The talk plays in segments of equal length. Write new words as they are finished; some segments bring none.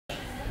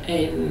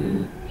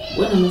And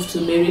when I moved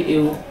to Mary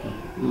Hill,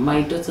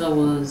 my daughter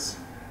was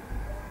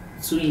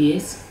 2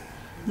 years.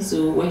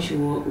 So when she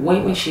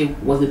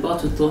was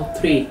about to turn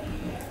 3,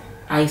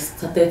 I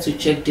started to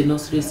check the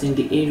nurseries in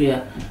the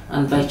area,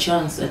 and by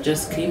chance I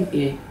just came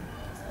here,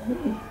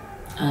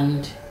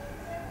 and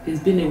it's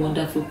been a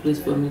wonderful place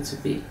for me to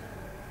be.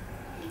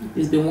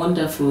 It's been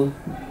wonderful.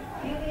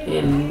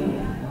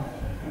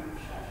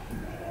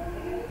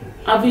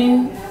 I've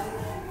been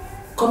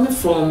coming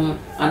from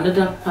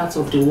another part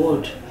of the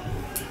world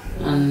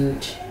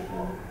and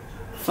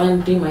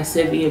finding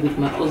myself here with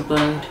my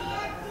husband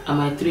and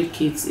my 3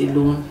 kids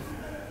alone,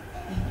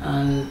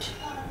 and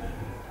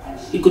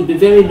it could be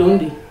very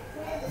lonely,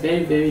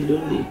 very, very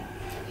lonely.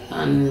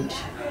 And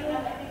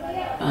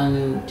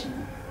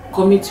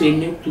coming to a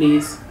new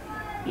place,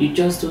 you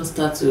just don't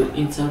start to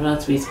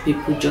interact with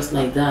people just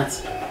like that.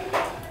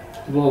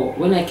 Well,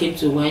 when I came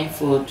to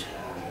Wyndford,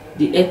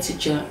 the head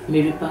teacher,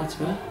 Mary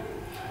Patwa,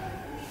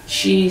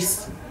 she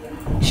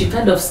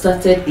kind of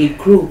started a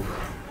group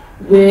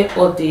where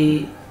all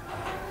the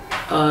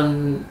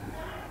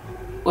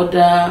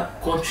other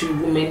country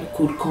women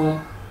could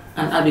come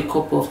and have a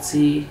cup of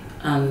tea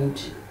and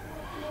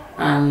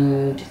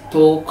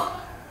talk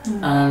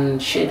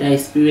and share their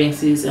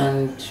experiences,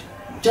 and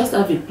just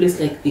have a place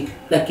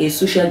like a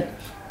social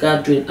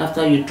gathering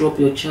after you drop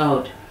your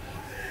child.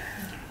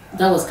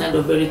 That was kind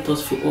of very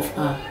thoughtful of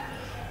her,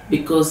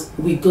 because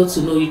we got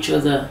to know each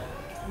other.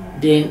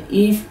 Then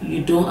if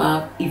you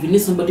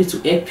need somebody to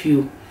help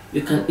you,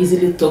 you can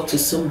easily talk to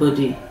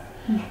somebody.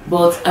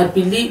 But I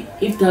believe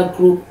if that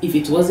group, if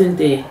it wasn't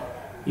there,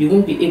 you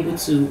won't be able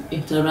to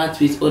interact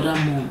with other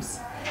moms,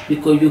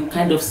 because you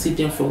kind of see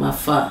them from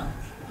afar.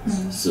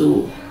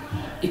 So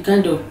it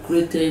kind of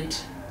created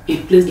a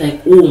place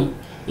like home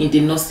in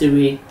the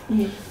nursery.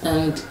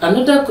 And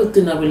another good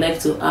thing I would like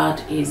to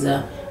add is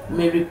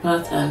Mary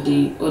Pat and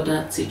the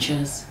other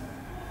teachers,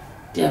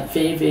 they are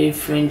very, very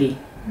friendly.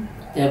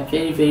 They are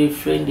very, very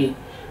friendly.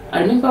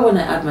 I remember when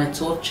I had my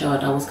 3rd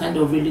child, I was kind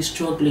of really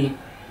struggling.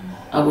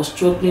 I was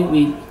struggling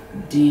with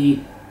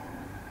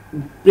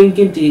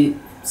bringing the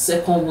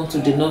 2nd one to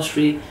the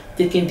nursery,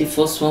 taking the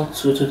 1st one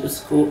to the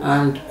school,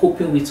 and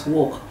coping with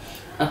work.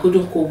 I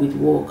couldn't cope with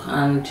work,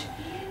 and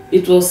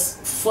it was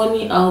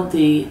funny how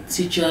the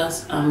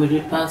teachers and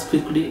Mary Pat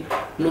quickly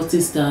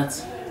noticed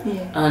that.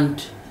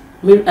 And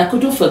I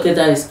couldn't forget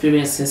that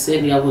experience.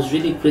 Sincerely, I was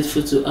really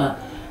grateful to her.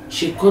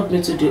 She called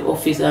me to the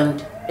office,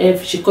 and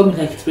she called me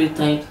like 3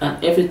 times,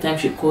 and every time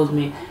she called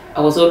me,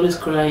 I was always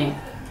crying.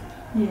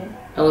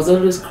 I was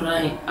always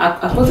crying.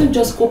 I wasn't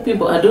just coping,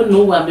 but I don't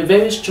know why. I'm a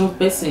very strong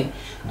person.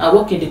 I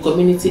work in the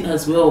community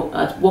as well.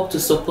 I work to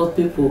support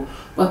people,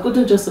 but I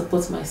couldn't just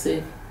support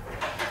myself.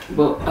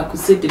 But I could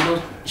say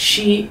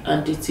she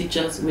and the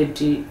teachers were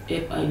the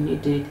help I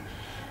needed.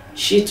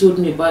 She told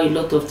me about a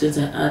lot of things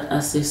I had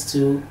access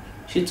to.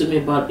 She told me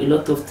about a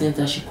lot of things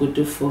that she could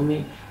do for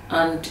me.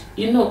 And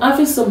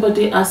having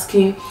somebody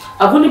asking,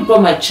 I've only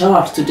brought my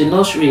child to the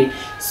nursery,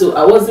 so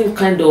I wasn't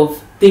kind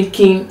of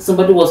thinking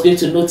somebody was going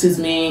to notice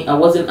me. I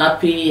wasn't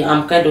happy.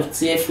 I'm kind of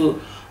tearful.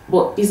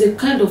 But it's a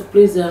kind of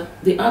place that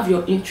they have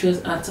your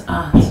interest at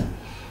heart.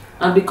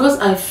 And because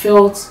I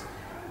felt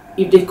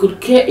if they could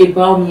care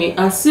about me,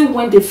 and see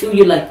when they feel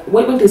you, like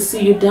when they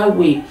see you that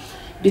way,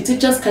 the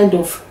teachers kind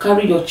of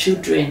carry your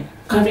children,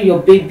 carry your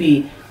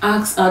baby,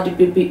 ask how the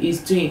baby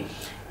is doing.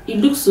 It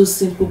looks so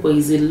simple, but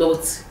it's a lot.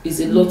 It's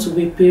a lot to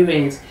be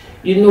parents.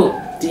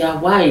 They are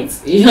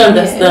white. You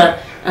understand?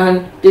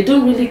 And they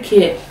don't really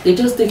care. They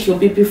just take your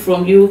baby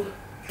from you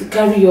to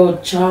carry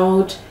your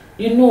child.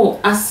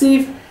 As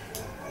if,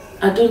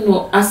 I don't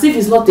know, as if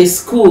it's not a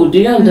school. Do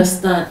you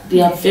understand?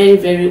 They are very,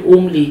 very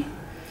homely.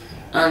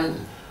 And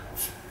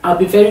I'll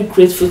be very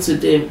grateful to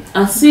them.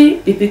 And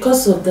see,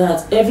 because of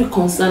that, every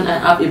concern I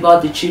have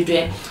about the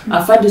children,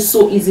 I find it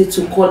so easy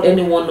to call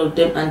any one of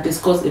them and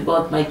discuss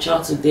about my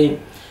child to them.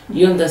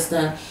 You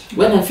understand?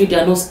 When I feel they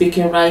are not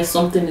speaking right,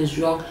 something is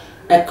wrong,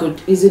 I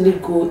could easily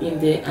go in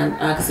there and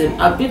ask them.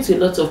 I've been to a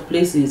lot of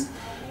places,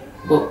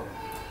 but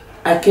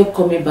I kept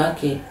coming back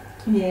here.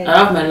 I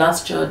have my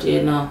last child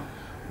here now,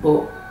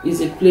 but it's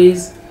a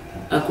place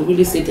I could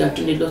really say they are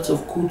doing a lot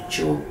of good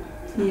job.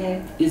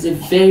 It's a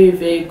very,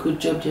 very good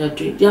job they are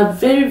doing. They are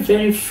very,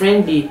 very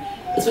friendly,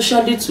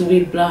 especially to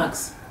we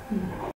blacks.